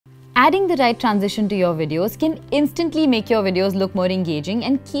Adding the right transition to your videos can instantly make your videos look more engaging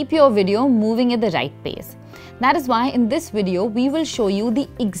and keep your video moving at the right pace. That is why in this video, we will show you the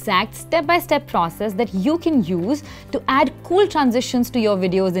exact step-by-step process that you can use to add cool transitions to your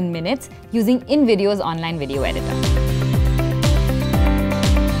videos in minutes using InVideo's online video editor.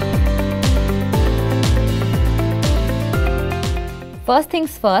 First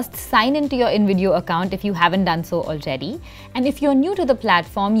things first, sign into your InVideo account if you haven't done so already. And if you're new to the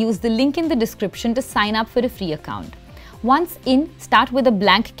platform, use the link in the description to sign up for a free account. Once in, start with a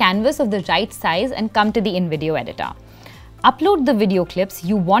blank canvas of the right size and come to the InVideo editor. Upload the video clips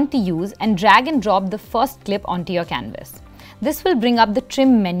you want to use and drag and drop the first clip onto your canvas. This will bring up the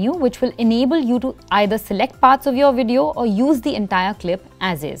trim menu, which will enable you to either select parts of your video or use the entire clip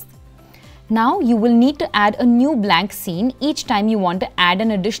as is. Now you will need to add a new blank scene each time you want to add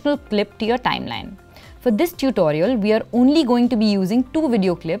an additional clip to your timeline. For this tutorial, we are only going to be using 2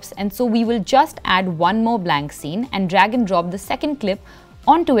 video clips, and so we will just add one more blank scene and drag and drop the second clip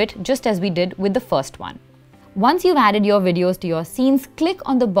onto it just as we did with the first one. Once you've added your videos to your scenes, click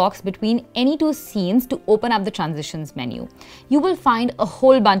on the box between any 2 scenes to open up the transitions menu. You will find a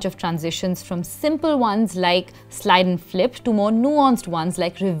whole bunch of transitions, from simple ones like slide and flip to more nuanced ones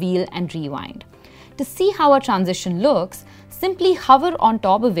like reveal and rewind. To see how a transition looks, simply hover on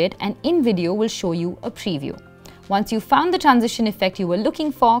top of it and InVideo will show you a preview. Once you've found the transition effect you were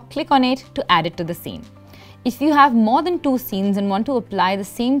looking for, click on it to add it to the scene. If you have more than 2 scenes and want to apply the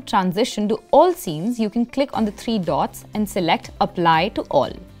same transition to all scenes, you can click on the 3 dots and select Apply to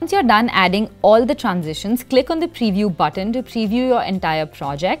All. Once you're done adding all the transitions, click on the Preview button to preview your entire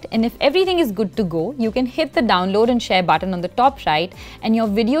project, and if everything is good to go, you can hit the Download and Share button on the top right, and your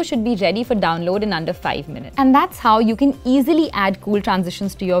video should be ready for download in under 5 minutes. And that's how you can easily add cool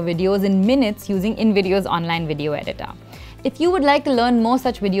transitions to your videos in minutes using InVideo's online video editor. If you would like to learn more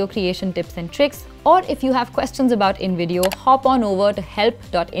such video creation tips and tricks, or if you have questions about InVideo, hop on over to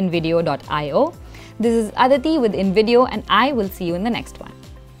help.invideo.io. This is Aditi with InVideo, and I will see you in the next one.